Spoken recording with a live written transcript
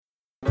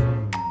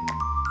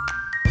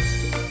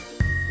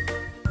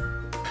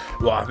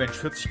Boah, Mensch,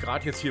 40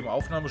 Grad jetzt hier im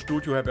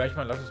Aufnahmestudio. Herr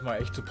Bergmann, lass uns mal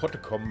echt zu Potte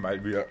kommen,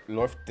 weil mir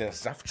läuft der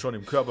Saft schon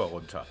im Körper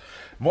runter.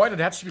 Moin und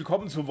herzlich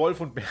willkommen zu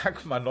Wolf und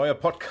Bergmann, neuer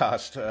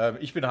Podcast.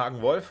 Ich bin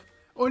Hagen Wolf.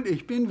 Und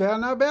ich bin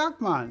Werner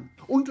Bergmann.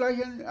 Und gleich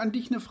an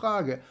dich eine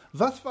Frage.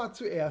 Was war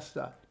zuerst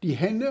da? Die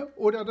Henne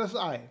oder das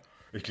Ei?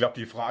 Ich glaube,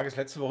 die Frage ist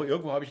letzte Woche,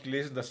 irgendwo habe ich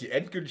gelesen, dass sie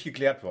endgültig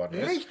geklärt worden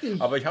ist.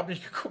 Richtig. Aber ich habe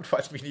nicht geguckt, weil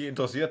es mich nicht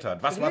interessiert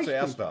hat. Was war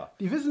zuerst da?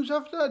 Die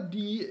Wissenschaftler,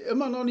 die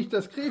immer noch nicht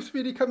das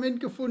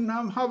Krebsmedikament gefunden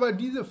haben, haben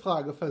diese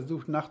Frage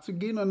versucht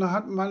nachzugehen. Und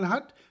man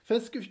hat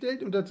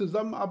festgestellt, unter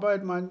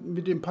Zusammenarbeit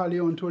mit dem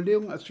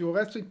Paläontologen als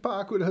Jurassic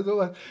Park oder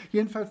sowas,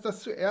 jedenfalls,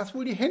 dass zuerst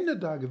wohl die Henne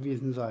da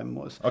gewesen sein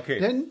muss.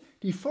 Okay. Denn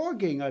die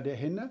Vorgänger der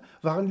Henne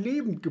waren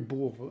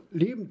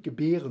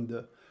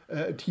lebendgebärende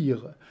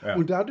Tiere. Ja.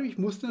 Und dadurch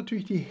muss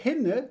natürlich die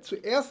Henne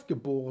zuerst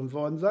geboren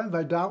worden sein,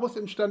 weil daraus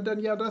entstand dann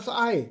ja das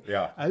Ei.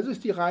 Ja. Also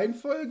ist die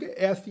Reihenfolge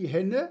erst die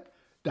Henne,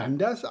 dann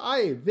das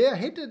Ei. Wer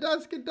hätte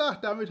das gedacht?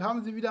 Damit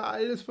haben sie wieder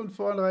alles von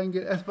vornherein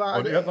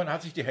Und irgendwann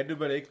hat sich die Henne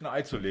überlegt, ein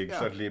Ei zu legen,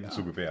 statt Leben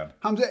zu gebären.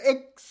 Haben sie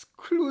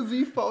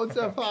exklusiv bei uns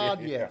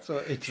erfahren jetzt. So,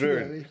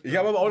 schön. Ich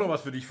habe aber auch noch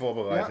was für dich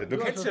vorbereitet. Du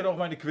kennst ja doch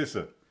meine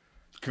Quizze.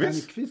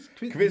 Quiz,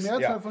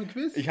 Mehrzahl von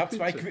Quiz? Ich habe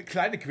zwei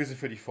kleine Quizze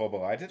für dich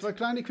vorbereitet. Zwei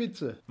kleine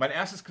Quizze. Mein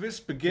erstes Quiz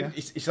beginnt,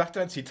 ich sage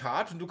dir ein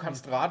Zitat und du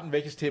kannst raten,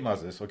 welches Thema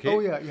es ist, okay? Oh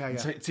ja. Ein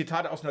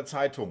Zitat aus einer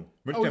Zeitung,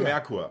 Münchner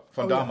Merkur,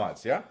 von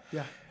damals, ja?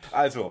 Ja.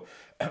 Also,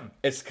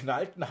 es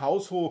knallten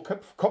haushohe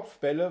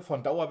Kopfbälle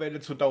von Dauerwelle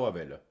zu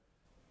Dauerwelle.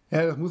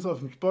 Ja, das muss auf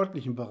dem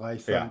sportlichen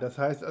Bereich sein. Ja. Das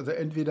heißt also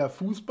entweder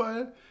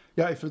Fußball,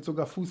 ich würde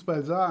sogar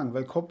Fußball sagen,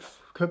 weil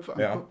Köpfe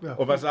Ja. an Kopf. Ja.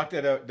 Und was sagt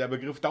der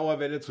Begriff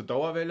Dauerwelle zu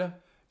Dauerwelle?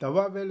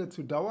 Dauerwelle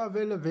zu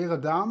Dauerwelle wäre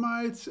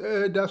damals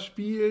das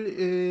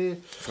Spiel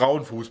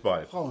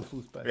Frauenfußball.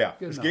 Ja,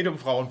 genau. Es geht um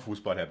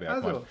Frauenfußball, Herr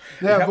Bergmann.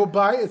 Also,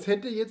 wobei, es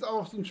hätte jetzt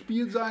auch so ein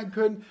Spiel sein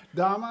können,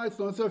 damals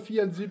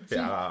 1974,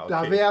 ja, okay.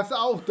 Da wäre es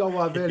auch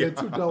Dauerwelle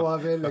zu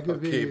Dauerwelle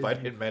gewesen. Okay, bei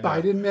den Männern.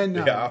 Bei den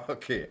Männern. Ja,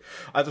 okay.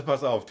 Also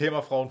pass auf,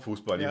 Thema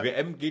Frauenfußball. Ja. Die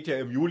WM geht ja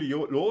im Juli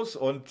los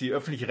und die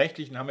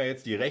Öffentlich-Rechtlichen haben ja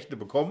jetzt die Rechte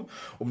bekommen,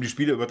 um die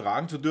Spiele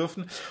übertragen zu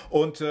dürfen.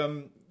 Und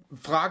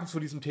Fragen zu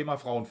diesem Thema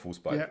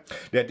Frauenfußball. Ja.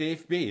 Der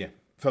DFB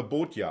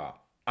verbot ja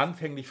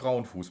anfänglich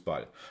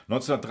Frauenfußball.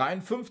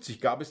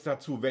 1953 gab es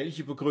dazu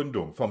welche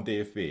Begründung vom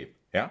DFB?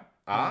 Ja?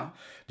 A.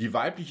 Die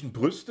weiblichen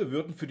Brüste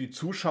würden für die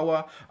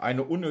Zuschauer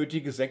eine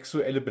unnötige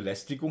sexuelle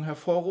Belästigung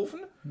hervorrufen.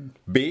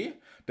 B.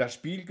 Das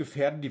Spiel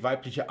gefährde die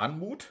weibliche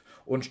Anmut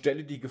und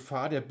stelle die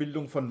Gefahr der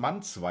Bildung von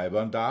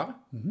Mannsweibern dar.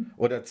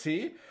 Oder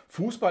C.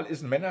 Fußball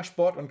ist ein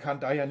Männersport und kann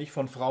daher nicht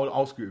von Frauen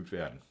ausgeübt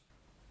werden.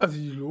 Also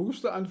die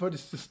logischste Antwort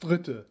ist das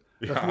Dritte,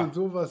 dass man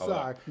sowas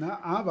sagt.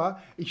 Ne? Aber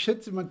ich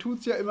schätze, man tut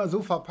es ja immer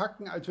so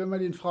verpacken, als wenn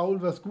man den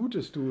Frauen was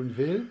Gutes tun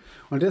will.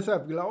 Und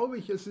deshalb glaube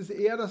ich, es ist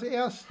eher das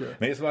Erste.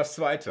 Nee, es war das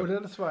Zweite. Oder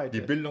das Zweite.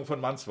 Die Bildung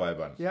von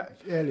Mannsweibern. Ja,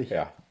 ehrlich.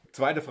 Ja.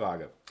 Zweite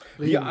Frage.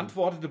 Wie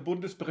antwortete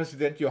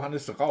Bundespräsident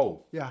Johannes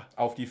Rau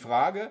auf die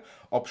Frage,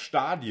 ob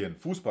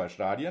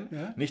Fußballstadien,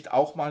 nicht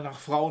auch mal nach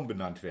Frauen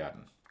benannt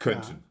werden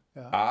könnten?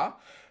 Ja. A.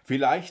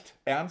 Vielleicht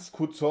Ernst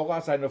Kuzorra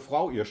seine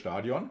Frau ihr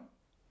Stadion?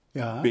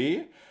 Ja.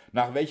 B.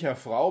 Nach welcher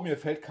Frau? Mir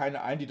fällt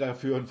keine ein, die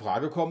dafür in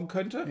Frage kommen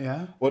könnte.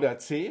 Ja. Oder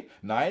C.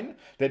 Nein,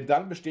 denn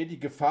dann besteht die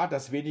Gefahr,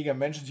 dass weniger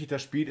Menschen sich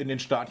das Spiel in den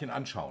Stadien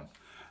anschauen.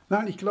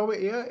 Nein, ich glaube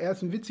er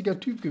ist ein witziger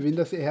Typ gewesen,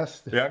 das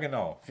Erste. Ja,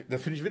 genau.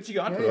 Das finde ich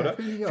witzige Antwort, oder?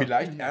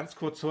 Vielleicht Ernst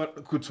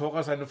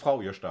Kuzorra seine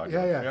Frau ihr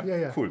Stadion.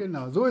 Ja, cool.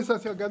 Genau. So ist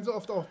das ja ganz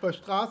oft auch bei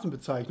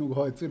Straßenbezeichnungen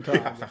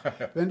heutzutage.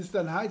 Ja. Wenn es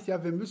dann heißt, wir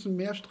müssen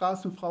mehr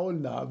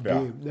Straßenfrauennamen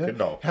geben. Ne?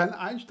 Genau. Herrn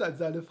Einstein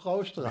seine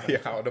Fraustraße.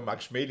 Ja, oder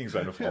Max Schmeling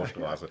seine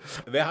Fraustraße.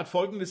 Wer hat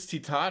folgendes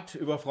Zitat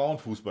über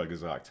Frauenfußball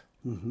gesagt?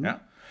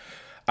 Ja?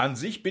 An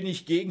sich bin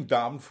ich gegen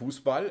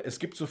Damenfußball. Es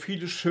gibt so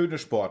viele schöne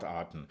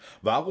Sportarten.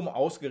 Warum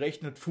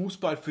ausgerechnet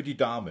Fußball für die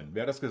Damen?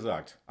 Wer hat das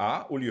gesagt?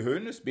 A. Uli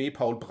Hoeneß, B.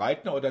 Paul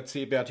Breitner oder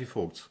C. Berti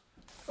Vogts?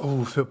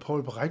 Oh, für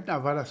Paul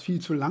Breitner war das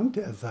viel zu lang,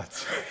 der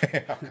Satz.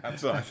 Ja, kann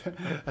sein.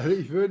 Also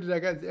ich würde da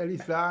ganz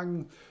ehrlich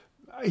sagen,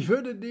 ich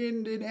würde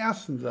den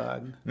ersten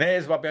sagen. Nee,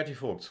 es war Berti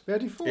Vogts.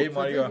 Berti Vogts,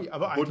 ehemaliger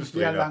aber eigentlich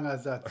sehr langer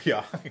Satz.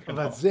 Ja,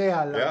 genau. Aber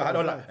sehr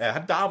langer Er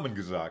hat Damen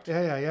gesagt.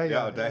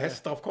 Ja. Da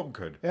hättest du drauf kommen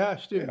können. Ja,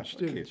 stimmt.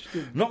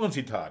 Noch ein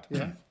Zitat.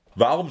 Ja.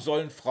 Warum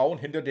sollen Frauen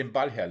hinter dem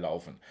Ball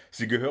herlaufen?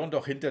 Sie gehören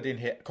doch hinter den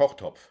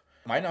Kochtopf.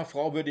 Meiner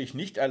Frau würde ich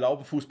nicht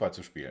erlauben, Fußball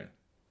zu spielen.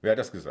 Wer hat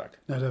das gesagt?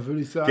 Na, da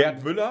würde ich sagen...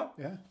 Gerd Müller,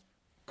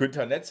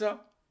 Günther Netzer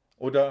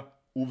oder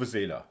Uwe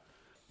Seeler?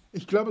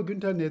 Ich glaube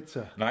Günther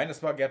Netzer. Nein,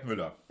 es war Gerd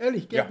Müller.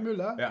 Ehrlich, Gerd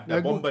Müller? Ja,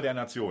 der Bomber der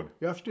Nation.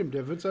 Ja, stimmt,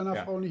 der wird seiner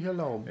Frau nicht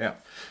erlauben. Ja,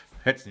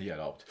 hätte es nicht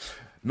erlaubt.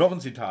 Noch ein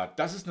Zitat.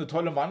 Das ist eine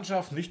tolle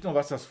Mannschaft, nicht nur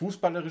was das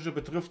Fußballerische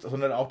betrifft,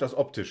 sondern auch das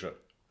Optische.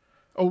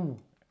 Oh.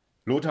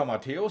 Lothar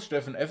Matthäus,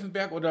 Steffen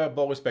Effenberg oder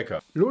Boris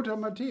Becker? Lothar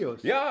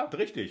Matthäus. Ja,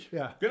 richtig.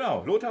 Ja.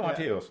 Genau, Lothar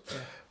Matthäus. Ja.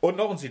 Und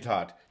noch ein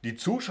Zitat. Die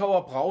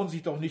Zuschauer brauchen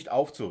sich doch nicht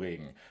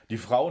aufzuregen. Die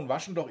Frauen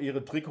waschen doch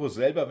ihre Trikots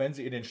selber, wenn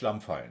sie in den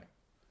Schlamm fallen.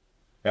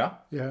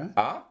 Ja? Ja.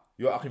 A.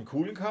 Joachim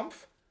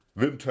Kulenkampf,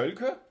 Wim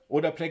Tölke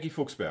oder Plecki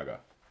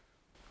Fuchsberger?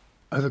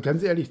 Also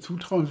ganz ehrlich,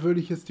 zutrauen würde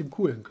ich es dem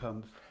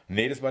Kulenkampf.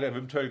 Nee, das war der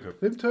Wim Tölke.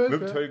 Wim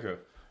Tölke? Wim Tölke.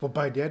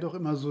 Wobei der doch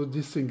immer so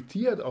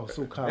distinktiert auch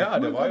so kam. Ja,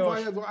 der war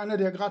ja so einer,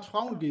 der gerade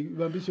Frauen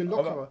gegenüber ein bisschen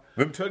lockerer. Aber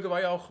Wim Tölke war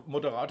ja auch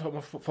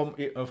Moderator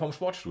vom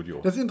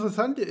Sportstudio. Das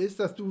Interessante ist,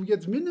 dass du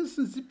jetzt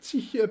mindestens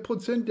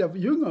 70% der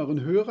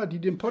jüngeren Hörer, die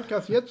den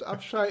Podcast jetzt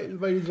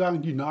abschalten, weil die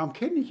sagen, die Namen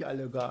kenne ich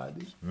alle gar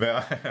nicht.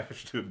 Ja,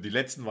 stimmt. Die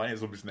letzten waren ja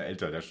so ein bisschen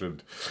älter, das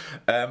stimmt.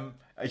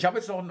 Ich habe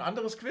jetzt noch ein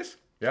anderes Quiz.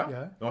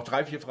 Ja? Noch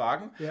 3, 4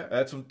 Fragen.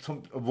 Ja.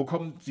 Wo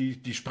kommen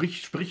die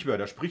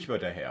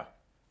Sprichwörter her?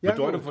 Ja,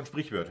 Bedeutung von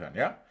Sprichwörtern,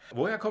 ja?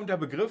 Woher kommt der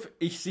Begriff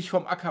sich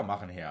vom Acker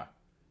machen her?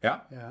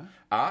 Ja?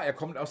 A, er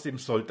kommt aus dem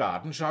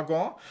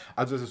Soldatenjargon,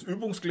 also das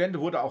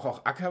Übungsgelände wurde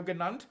auch Acker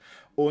genannt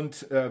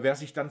und wer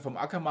sich dann vom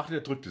Acker machte,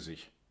 der drückte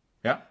sich.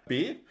 Ja?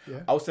 B,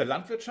 aus der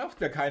Landwirtschaft,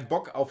 wer keinen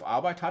Bock auf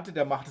Arbeit hatte,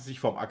 der machte sich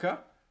vom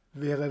Acker.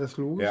 Wäre das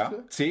Logischste?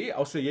 Ja. C,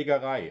 aus der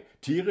Jägerei.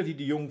 Tiere,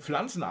 die jungen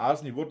Pflanzen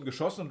aßen, die wurden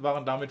geschossen und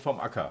waren damit vom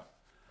Acker.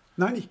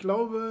 Nein, ich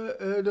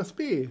glaube, das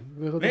B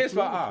wäre das. Nee, es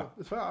war A.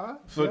 Es war A?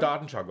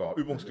 Soldatenjargon,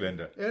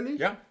 Übungsgelände. Ehrlich?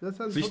 Ja. Das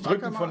heißt, sich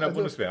drücken von der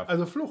Bundeswehr.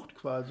 Also Flucht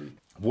quasi.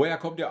 Woher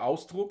kommt der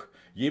Ausdruck,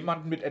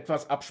 jemanden mit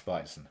etwas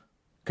abspeisen?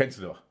 Kennst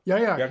du doch.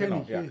 Ja, kenn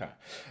genau. Ich. Ja, klar.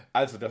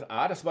 Also das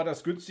A, das war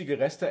das günstige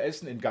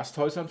Resteessen in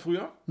Gasthäusern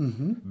früher.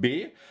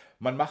 B,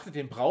 man machte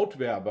den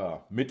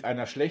Brautwerber mit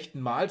einer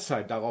schlechten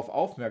Mahlzeit darauf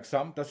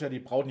aufmerksam, dass er die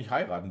Braut nicht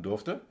heiraten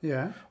durfte.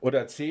 Ja.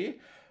 Oder C,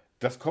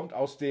 das kommt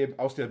aus der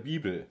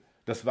Bibel.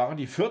 Das waren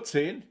die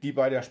 14, die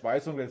bei der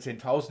Speisung der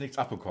 10.000 nichts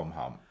abbekommen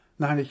haben.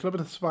 Nein, ich glaube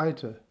das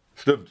Zweite.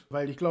 Stimmt.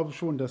 Weil ich glaube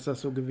schon, dass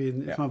das so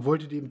gewesen ist. Ja. Man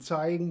wollte dem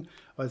zeigen,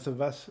 weißt du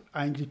was,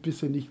 eigentlich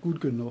bist du nicht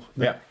gut genug.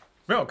 Ne?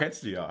 Ja,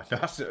 kennst du ja.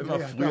 Da hast du immer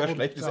früher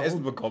schlechtes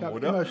Essen bekommen,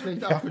 oder? Immer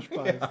schlecht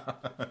abgespeist.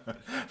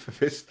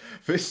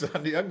 Bis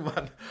dann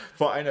irgendwann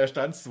vor einer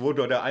standst, wo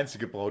du der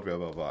einzige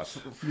Brautwerber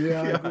warst.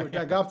 Ja, gut,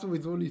 da gab es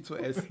sowieso nicht zu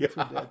essen zu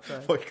der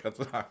Zeit. Wollte ich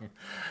gerade sagen.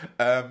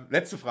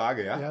 Letzte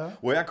Frage, ja?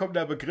 Woher kommt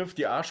der Begriff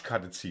die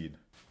Arschkarte ziehen?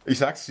 Ich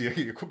sag's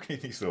dir, guck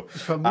nicht so.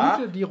 Ich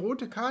vermute die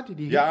rote Karte,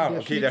 die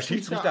der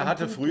Schiedsrichter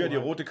hatte früher die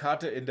rote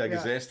Karte in der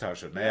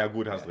Gesäßtasche. Naja,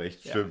 gut, hast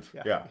recht, stimmt.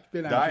 Ja. Ich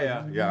bin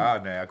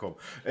daher, komm.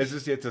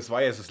 Das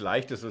war jetzt das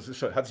Leichtes,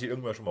 hat sich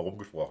irgendwann schon mal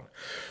rumgesprochen.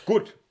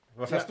 Gut,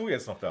 was hast du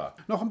jetzt noch da?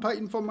 Noch ein paar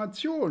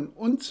Informationen.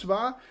 Und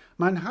zwar,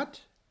 man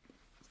hat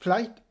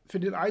vielleicht für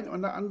den einen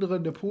oder anderen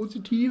eine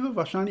positive,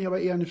 wahrscheinlich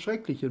aber eher eine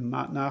schreckliche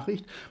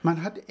Nachricht.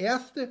 Man hat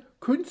erste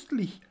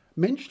künstlich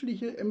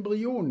menschliche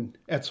Embryonen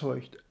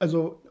erzeugt.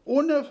 Also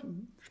ohne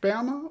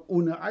Sperma,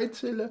 ohne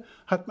Eizelle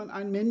hat man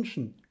einen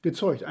Menschen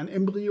gezeugt, ein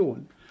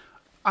Embryon.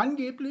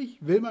 Angeblich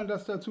will man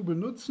das dazu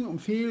benutzen, um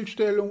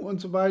Fehlstellungen und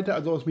so weiter,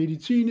 also aus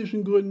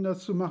medizinischen Gründen das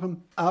zu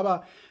machen.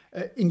 Aber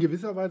in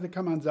gewisser Weise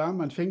kann man sagen,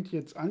 man fängt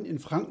jetzt an, in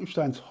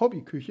Frankensteins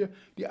Hobbyküche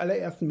die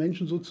allerersten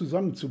Menschen so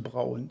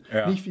zusammenzubrauen.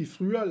 Ja. Nicht wie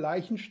früher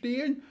Leichen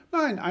stehlen,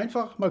 nein,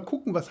 einfach mal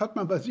gucken, was hat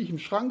man bei sich im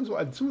Schrank so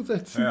an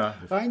Zusätzen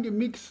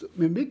reingemixt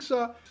mit dem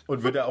Mixer.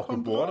 Und wird er auch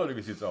geboren oder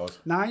wie sieht es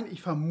aus? Nein,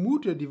 ich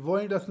vermute, die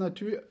wollen das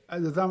natürlich,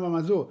 also sagen wir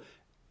mal so,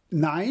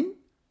 nein,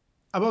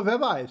 aber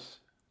wer weiß.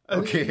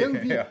 Also okay,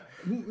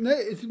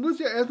 es muss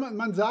ja erstmal,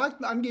 man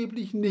sagt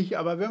angeblich nicht,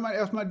 aber wenn man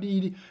erstmal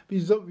wie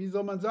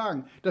soll man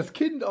sagen, das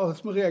Kind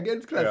aus dem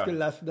Reagenzglas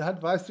gelassen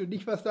hat, weißt du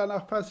nicht, was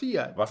danach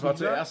passiert. Was war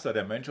zuerst da,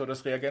 der Mensch oder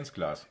das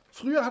Reagenzglas?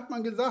 Früher hat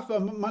man gesagt,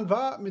 man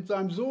war mit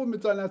seinem Sohn,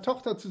 mit seiner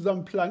Tochter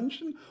zusammen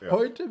planschen,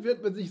 heute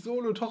wird man sich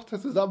Sohn und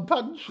Tochter zusammen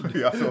punchen.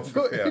 Ja,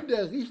 so in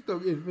der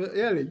Richtung,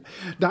 ehrlich.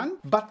 Dann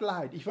Bud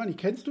Light, ich weiß nicht,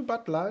 kennst du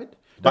Bud Light?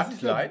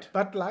 Bud Light?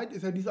 Bud Light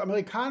ist ja dieses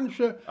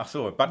amerikanische,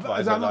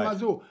 Budweiser sagen wir mal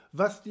so,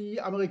 was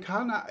die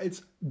Amerikaner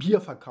als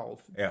Bier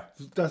verkaufen. Ja.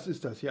 Das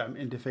ist das ja im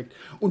Endeffekt.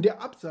 Und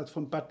der Absatz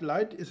von Bud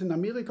Light ist in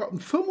Amerika um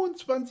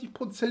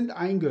 25%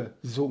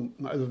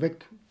 eingesunken, also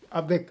weg.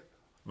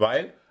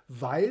 Weil?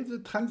 Weil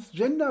sie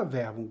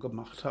Transgender-Werbung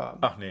gemacht haben.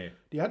 Ach nee.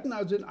 Die hatten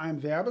also in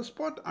einem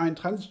Werbespot einen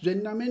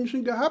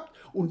Transgender-Menschen gehabt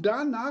und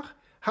danach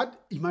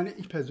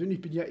ich persönlich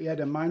bin ja eher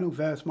der Meinung,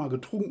 wer es mal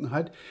getrunken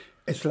hat,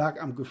 es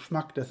lag am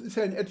Geschmack. Das ist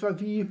ja in etwa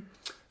wie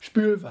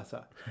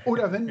Spülwasser.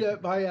 Oder wenn du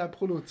bei der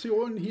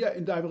Produktion hier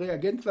in deinem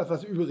Reagenzglas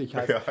was übrig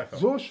hast. Ja.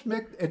 So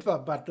schmeckt etwa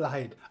Bud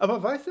Light.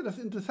 Aber weißt du, das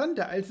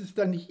Interessante, als es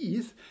dann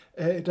hieß,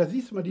 da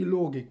siehst du mal die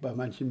Logik bei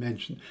manchen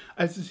Menschen.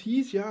 Als es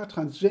hieß,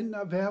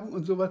 Transgender-Werbung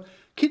und sowas.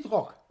 Kid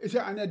Rock ist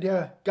ja einer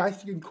der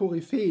geistigen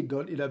Koryphäen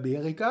dort in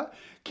Amerika.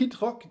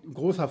 Kid Rock, ein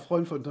großer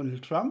Freund von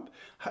Donald Trump,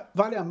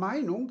 war der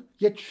Meinung,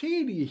 jetzt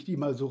schädige ich die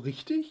mal so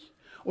richtig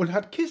und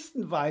hat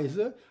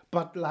kistenweise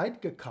Bud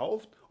Light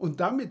gekauft und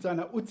dann mit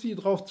seiner Uzi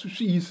drauf zu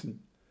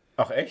schießen.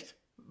 Ach echt?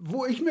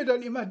 Wo ich mir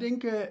dann immer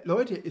denke,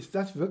 Leute, ist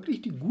das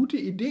wirklich die gute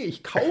Idee?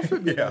 Ich kaufe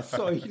mir das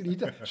Zeug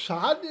Liter.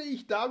 Schade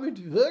ich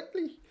damit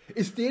wirklich?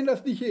 Ist denen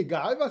das nicht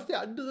egal, was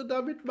der andere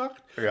damit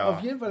macht? Ja.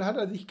 Auf jeden Fall hat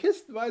er sich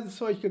kistenweise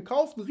Zeug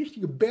gekauft, einen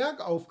richtigen Berg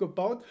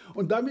aufgebaut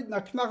und damit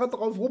einer Knarre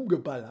drauf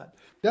rumgeballert.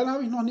 Dann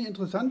habe ich noch eine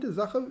interessante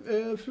Sache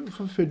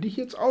für dich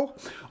jetzt auch.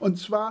 Und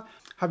zwar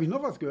habe ich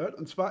noch was gehört.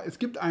 Und zwar, es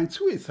gibt einen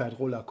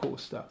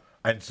Suicide-Rollercoaster.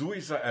 Ein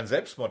Suicide, ein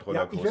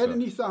Selbstmord-Rollercoaster. Ja, ich werde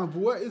nicht sagen,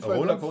 wo er ist. Ein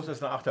Rollercoaster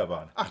ist eine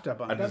Achterbahn.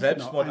 Eine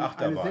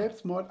Selbstmord-Achterbahn. Eine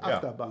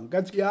Selbstmord-Achterbahn.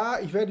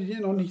 Ich werde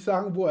dir noch nicht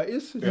sagen, wo er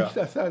ist. Nicht,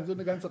 dass da so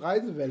eine ganze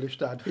Reisewelle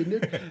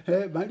stattfindet.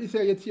 Man ist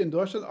ja jetzt hier in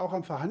Deutschland auch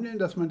am Verhandeln,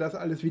 dass man das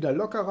alles wieder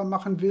lockerer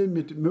machen will,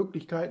 mit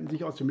Möglichkeiten,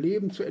 sich aus dem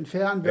Leben zu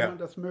entfernen, wenn man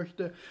das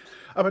möchte.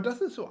 Aber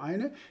das ist so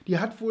eine, die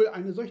hat wohl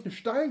eine solche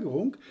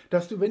Steigerung,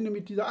 dass du, wenn du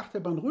mit dieser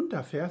Achterbahn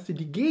runterfährst, sind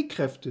die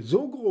G-Kräfte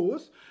so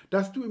groß,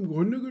 dass du im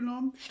Grunde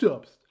genommen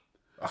stirbst.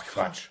 Ach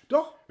Quatsch.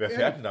 Doch. Wer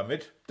fährt denn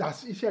damit?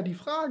 Das ist ja die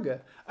Frage.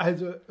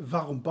 Also,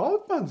 warum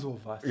baut man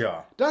sowas?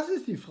 Ja. Das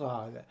ist die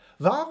Frage.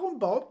 Warum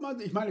baut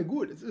man, ich meine,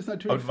 gut, es ist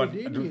natürlich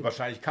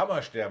wahrscheinlich kann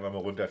man sterben, wenn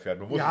man runterfährt.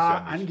 Man muss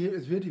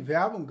es wird die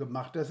Werbung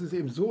gemacht, dass es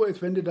eben so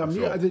ist, wenn du da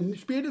mehr, also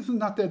spätestens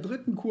nach der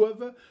 3.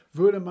 Kurve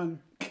würde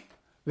man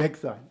weg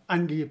sein.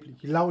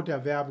 Angeblich, laut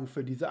der Werbung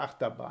für diese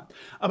Achterbahn.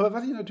 Aber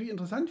was ich natürlich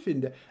interessant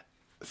finde,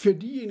 für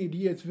diejenigen,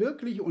 die jetzt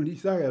wirklich, und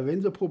ich sage ja,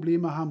 wenn sie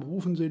Probleme haben,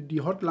 rufen sie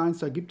die Hotlines,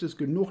 da gibt es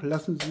genug,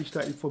 lassen sie sich da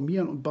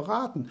informieren und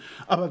beraten.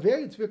 Aber wer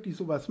jetzt wirklich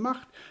sowas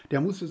macht, der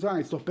muss sagen,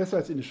 ist doch besser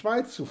als in die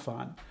Schweiz zu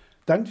fahren.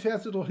 Dann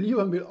fährst du doch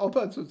lieber mit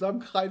Opa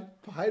zusammen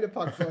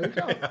Heidepark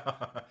Soltau.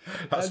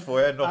 Hast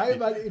vorher noch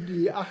einmal in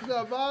die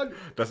Achterbahn.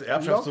 Das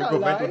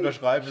Erbschaftsdokument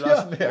unterschreiben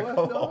lassen.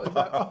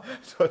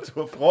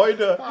 Zur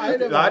Freude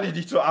lade ich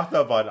dich zur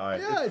Achterbahn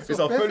ein. Ja,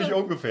 ist auch besser, völlig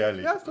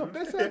ungefährlich. Ja, ist doch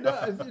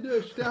besser als in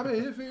der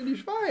Sterbehilfe in die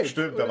Schweiz.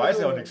 Stimmt, da weiß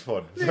er auch nichts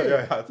von. Nee,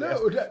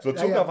 so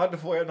Zucker hatte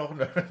vorher noch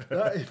eine.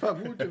 Ich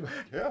vermute.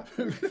 Ja.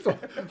 So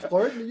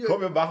freundliche.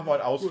 Komm, wir machen mal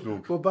einen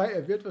Ausflug. Wobei,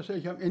 er wird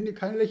wahrscheinlich am Ende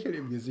kein Lächeln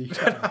im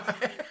Gesicht haben.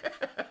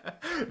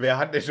 Wer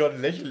hat denn schon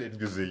ein Lächeln im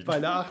Gesicht? Bei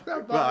der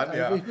Achterbahn,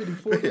 wenn ich mir die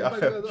Fotos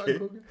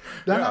angucke.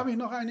 Dann habe ich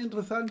noch eine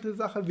interessante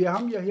Sache. Wir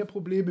haben ja hier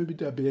Probleme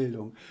mit der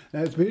Bildung.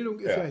 Das Bildung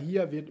ist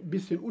hier, wird ein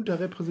bisschen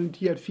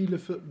unterrepräsentiert. Viele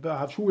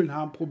Schulen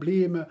haben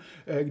Probleme.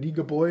 Die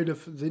Gebäude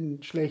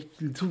sind schlecht,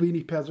 zu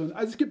wenig Personen.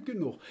 Also es gibt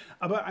genug.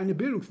 Aber eine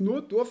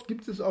Bildungsnotdurft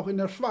gibt es auch in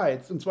der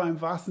Schweiz. Und zwar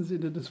im wahrsten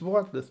Sinne des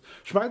Wortes.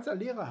 Schweizer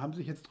Lehrer haben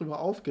sich jetzt darüber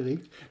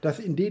aufgeregt, dass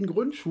in den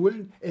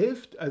Grundschulen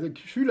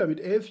Schüler mit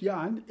 11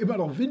 Jahren immer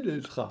noch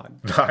Windeln tragen.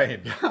 Nein.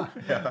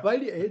 Ja, weil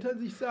die Eltern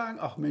sich sagen,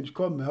 ach Mensch,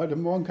 komm, heute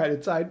Morgen keine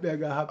Zeit mehr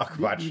gehabt. Ach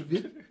Quatsch.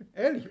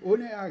 Ehrlich,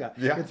 ohne Ärger.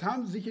 Ja. Jetzt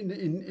haben sich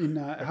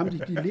haben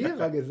sich die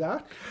Lehrer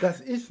gesagt,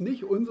 das ist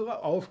nicht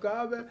unsere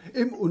Aufgabe,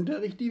 im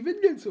Unterricht die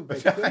Windeln zu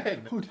wechseln.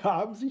 Nein. Und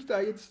haben sich da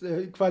jetzt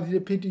quasi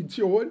eine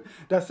Petition,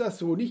 dass das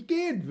so nicht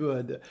gehen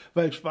würde.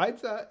 Weil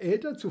Schweizer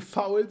Eltern zu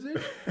faul sind,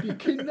 die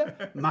Kinder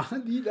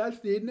machen die das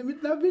denen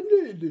mit einer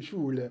Windel in die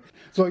Schule.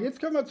 So, jetzt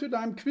können wir zu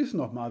deinem Quiz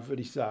nochmal,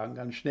 würde ich sagen,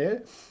 ganz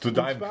schnell. Zu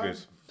deinem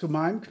Quiz. Zu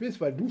meinem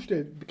Quiz, weil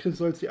Chris,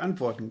 sollst die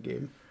Antworten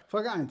geben.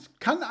 Frage 1.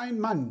 Kann ein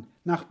Mann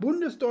nach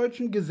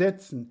bundesdeutschen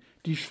Gesetzen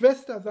die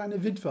Schwester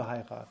seiner Witwe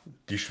heiraten?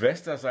 Die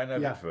Schwester seiner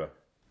Witwe?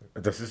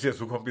 Das ist jetzt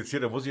so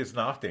kompliziert, da muss ich jetzt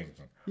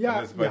nachdenken.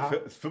 Ja, das ist bei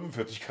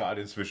 45 Grad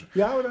inzwischen.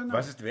 Ja oder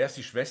nein? Wer ist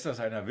die Schwester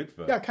seiner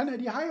Witwe? Ja, kann er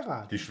die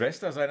heiraten? Die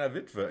Schwester seiner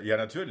Witwe? Ja,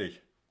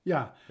 natürlich.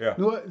 Ja,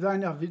 nur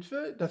seiner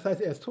Witwe, das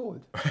heißt, er ist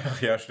tot.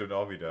 Ja, stimmt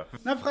auch wieder.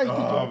 Na, frage ich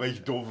dich doch.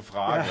 Welche doofe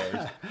Frage.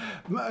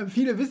 Ja.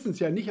 Viele wissen es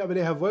ja nicht, aber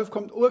der Herr Wolf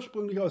kommt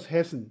ursprünglich aus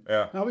Hessen.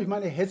 Ja. Da habe ich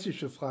mal eine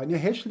hessische Frage, eine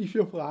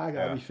hässliche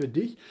Frage habe ich für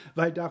dich,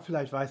 weil da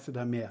vielleicht weißt du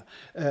da mehr.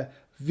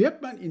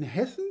 Wird man in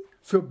Hessen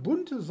für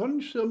bunte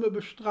Sonnenschirme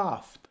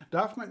bestraft?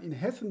 Darf man in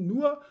Hessen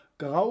nur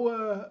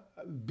graue,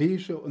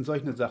 beige und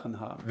solche Sachen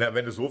haben? Na,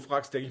 wenn du so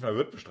fragst, denke ich mal,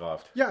 wird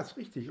bestraft. Ja, ist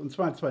richtig. Und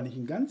zwar nicht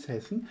in ganz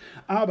Hessen,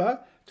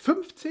 aber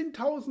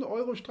 15.000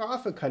 €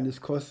 Strafe kann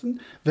es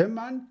kosten, wenn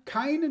man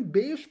keinen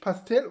beige,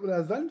 pastell-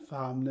 oder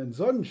sandfarbenen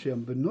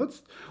Sonnenschirm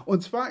benutzt.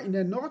 Und zwar in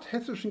der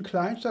nordhessischen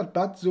Kleinstadt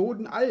Bad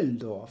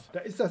Soden-Allendorf. Da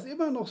ist das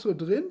immer noch so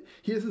drin.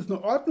 Hier ist es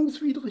eine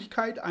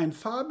Ordnungswidrigkeit, einen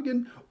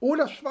farbigen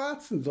oder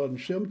schwarzen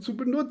Sonnenschirm zu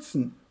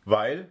benutzen.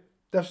 Weil?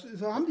 Das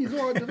haben die so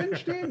drin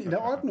stehen in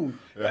der Ordnung.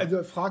 Ja.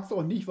 Also fragst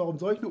auch nicht, warum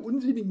solche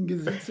unsinnigen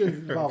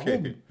Gesetze, warum.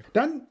 Okay.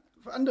 Dann,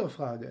 andere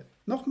Frage,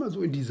 nochmal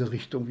so in diese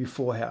Richtung wie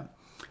vorher.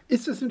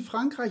 Ist es in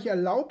Frankreich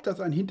erlaubt, dass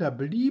ein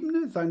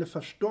Hinterbliebener seine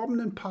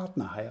verstorbenen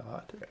Partner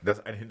heiratet?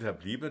 Dass ein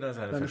Hinterbliebener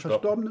seine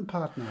verstorbenen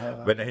Partner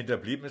heiratet? Wenn er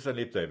hinterblieben ist, dann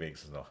lebt er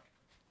wenigstens noch.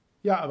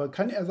 Ja, aber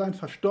kann er seinen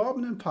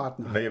verstorbenen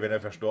Partner heiraten? Nee, wenn er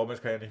verstorben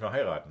ist, kann er nicht mehr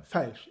heiraten.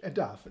 Falsch, er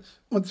darf es.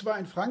 Und zwar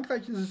in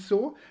Frankreich ist es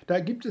so, da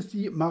gibt es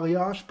die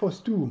Mariage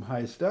posthume,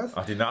 heißt das.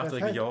 Ach, die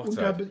nachträgliche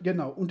Hochzeit.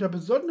 Unter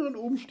besonderen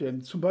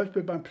Umständen, zum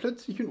Beispiel beim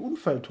plötzlichen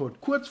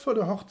Unfalltod, kurz vor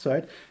der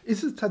Hochzeit,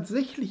 ist es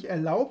tatsächlich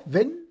erlaubt,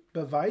 wenn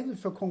Beweise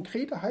für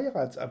konkrete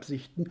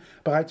Heiratsabsichten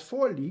bereits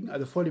vorliegen,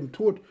 also vor dem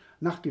Tod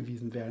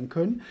nachgewiesen werden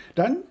können,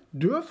 dann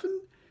dürfen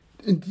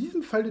in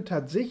diesem Falle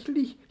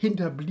tatsächlich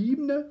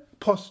Hinterbliebene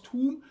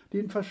posthum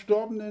den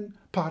verstorbenen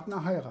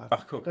Partner heiraten.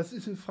 Ach, guck. Das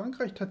ist in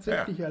Frankreich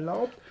tatsächlich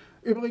erlaubt,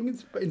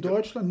 übrigens in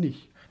Deutschland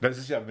nicht. Das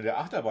ist ja mit der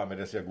Achterbahn,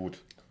 das ist ja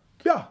gut.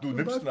 Ja. Du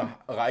nimmst eine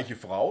reiche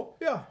Frau.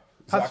 Ja.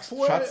 sagst,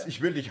 Schatz,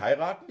 ich will dich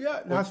heiraten.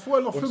 Ja, du hast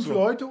vorher noch 5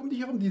 Leute um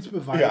dich herum, die es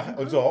beweisen. Ja,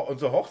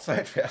 unsere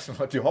Hochzeit fährst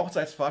du, die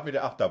Hochzeitsfahrt mit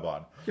der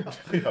Achterbahn.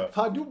 Ja.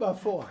 Fahr du mal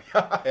vor.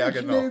 Ja,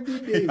 genau.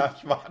 Ja,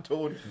 ich warte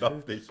unten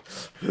auf dich.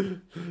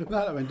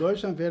 Nein, aber in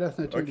Deutschland wäre das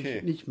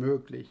natürlich nicht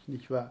möglich,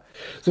 nicht wahr?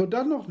 So,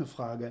 dann noch eine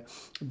Frage.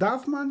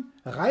 Darf man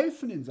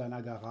Reifen in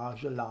seiner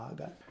Garage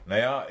lagern?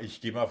 Naja,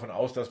 ich gehe mal von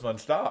aus, dass man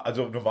es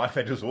also normal,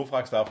 wenn du so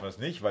fragst, darf man es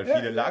nicht, weil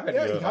viele lagern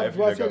ihre Reifen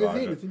du in hast der Garage.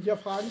 Gesehen, es sind ja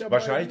Fragen dabei.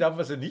 Wahrscheinlich darf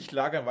man sie nicht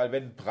lagern, weil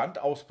wenn ein Brand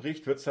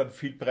ausbricht, wird es dann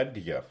viel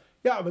brenndiger.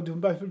 Ja, aber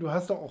zum Beispiel, du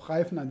hast doch auch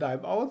Reifen an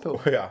deinem Auto.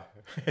 Oh ja,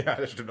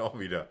 das stimmt auch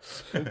wieder.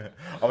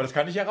 Aber das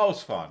kann ich ja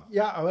rausfahren.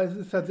 Ja, aber es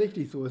ist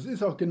tatsächlich so. Es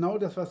ist auch genau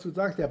das, was du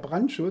sagst. Der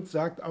Brandschutz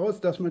sagt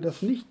aus, dass man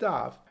das nicht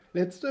darf.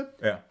 Letzte,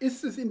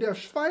 ist es in der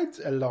Schweiz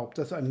erlaubt,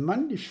 dass ein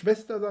Mann die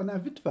Schwester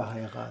seiner Witwe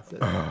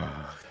heiratet?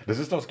 Das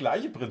ist doch das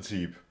gleiche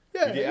Prinzip.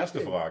 Ja, wie die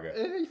erste Frage.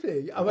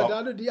 Richtig, aber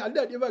da du die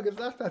anderen immer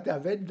gesagt hast,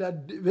 ja wenn,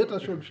 dann wird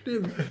das schon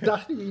stimmen,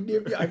 dachte ich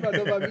nehme die einfach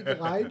nochmal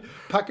mit rein,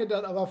 packe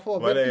dann aber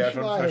vor. Weil er ja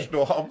schon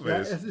verstorben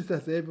ist. Es ist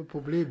dasselbe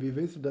Problem, wie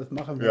willst du das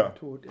machen, wenn er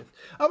tot ist?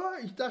 Aber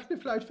ich dachte,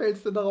 vielleicht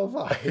fällst du darauf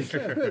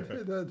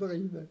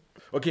ein.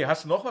 Okay,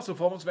 hast du noch was,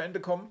 bevor wir zum Ende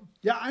kommen?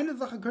 Ja, eine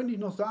Sache könnte ich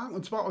noch sagen,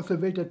 und zwar aus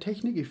der Welt der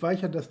Technik. Ich weiß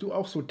ja, dass du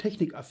auch so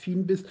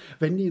technikaffin bist.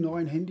 Wenn die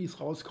neuen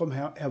Handys rauskommen,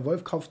 Herr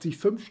Wolf kauft sich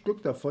 5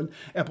 Stück davon.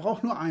 Er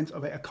braucht nur 1,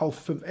 aber er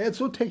kauft 5. Er ist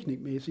so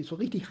technikmäßig, so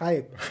richtig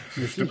hype.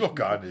 Das stimmt doch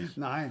gar nicht.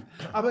 Nein,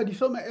 aber die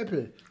Firma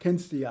Apple,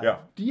 kennst du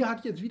ja. Die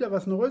hat jetzt wieder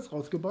was Neues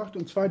rausgebracht,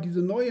 und zwar diese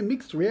neue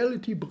Mixed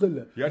Reality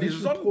Brille. Ja, diese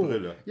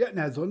Sonnenbrille.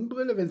 Ja,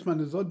 Sonnenbrille, wenn es mal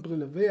eine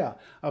Sonnenbrille wäre.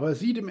 Aber es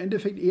sieht im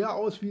Endeffekt eher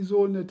aus wie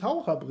so eine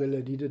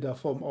Taucherbrille, die du da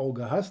vorm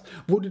Auge hast,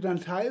 wo du dann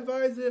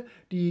teilweise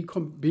die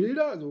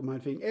Bilder, also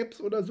meinetwegen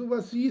Apps oder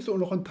sowas siehst und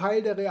noch einen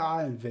Teil der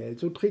realen Welt.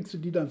 So trägst du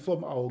die dann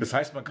vorm Auge. Das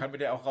heißt, man kann mit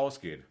der auch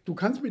rausgehen? Du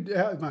kannst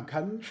man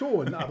kann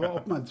schon, aber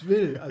ob man es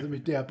will, also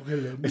mit der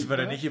Brille. Ist man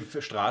da nicht im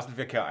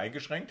Straßenverkehr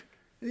eingeschränkt?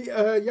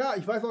 Ja,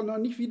 ich weiß auch noch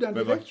nicht, wie dann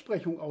die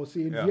Rechtsprechung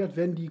aussehen wird,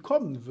 wenn die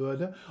kommen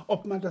würde,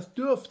 ob man das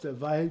dürfte,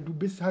 weil du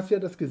hast ja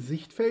das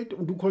Gesichtfeld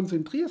und du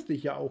konzentrierst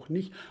dich ja auch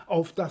nicht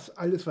auf das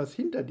alles, was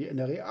hinter dir in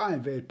der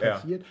realen Welt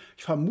passiert.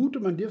 Ich vermute,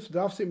 man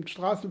darf sie im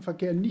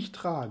Straßenverkehr nicht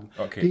tragen.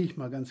 Gehe ich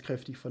mal ganz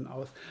kräftig von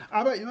aus.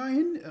 Aber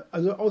immerhin,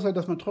 also außer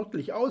dass man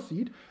trottelig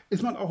aussieht,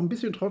 ist man auch ein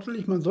bisschen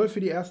trottelig. Man soll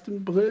für die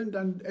ersten Brillen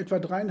dann etwa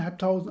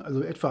 3.500,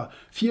 also etwa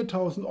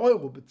 4.000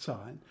 Euro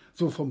bezahlen.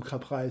 So vom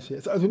Preis her.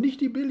 Ist also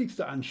nicht die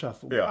billigste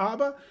Anschaffung. Ja.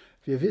 Aber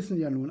wir wissen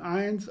ja nun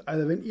eins,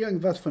 also wenn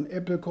irgendwas von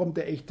Apple kommt,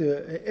 der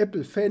echte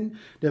Apple-Fan,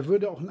 der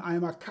würde auch einen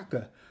Eimer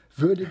Kacke,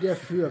 würde der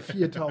für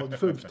 4.000,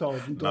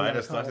 5.000 $. Nein,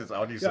 das darfst du jetzt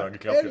auch nicht sagen. Ich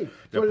glaube,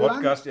 der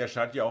Podcast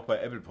erscheint ja auch bei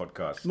Apple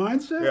Podcast.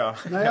 Meinst du? Ja.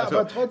 Naja, also,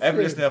 aber trotzdem.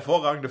 Apple ist eine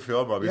hervorragende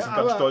Firma, wir sind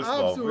ganz stolz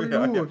drauf. Absolut.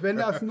 Ja. Wenn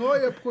das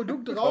neue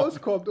Produkt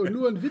rauskommt und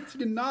nur einen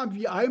witzigen Namen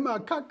wie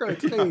Eimer Kacke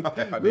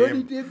trägt, würde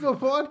ich den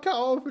sofort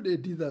kaufen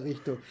in dieser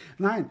Richtung.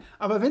 Nein,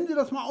 aber wenn Sie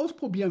das mal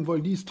ausprobieren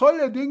wollen, dieses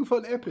tolle Ding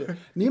von Apple,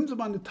 nehmen Sie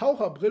mal eine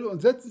Taucherbrille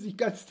und setzen sich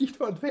ganz dicht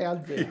vor den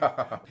Fernseher.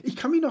 Ja. Ich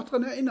kann mich noch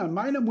daran erinnern,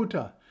 meine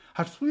Mutter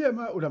hat früher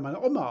immer, oder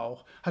meine Oma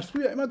auch, hat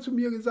früher immer zu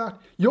mir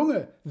gesagt,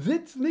 Junge,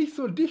 sitz nicht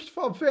so dicht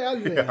vorm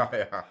Fernseher.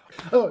 Ja.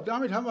 So,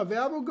 damit haben wir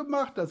Werbung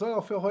gemacht, das soll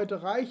auch für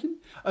heute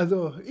reichen.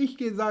 Also ich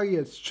sage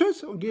jetzt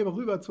Tschüss und gebe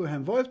rüber zu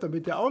Herrn Wolf,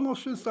 damit er auch noch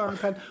Tschüss sagen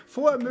kann.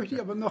 Vorher möchte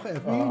ich aber noch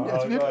erwähnen,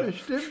 es wird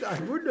bestimmt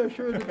eine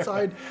wunderschöne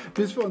Zeit,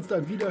 bis wir uns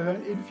dann wieder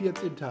hören in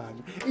 14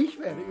 Tagen. Ich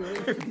werde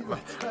übrigens in dieser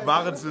Zeit...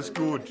 Machen Sie es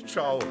gut.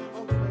 Ciao.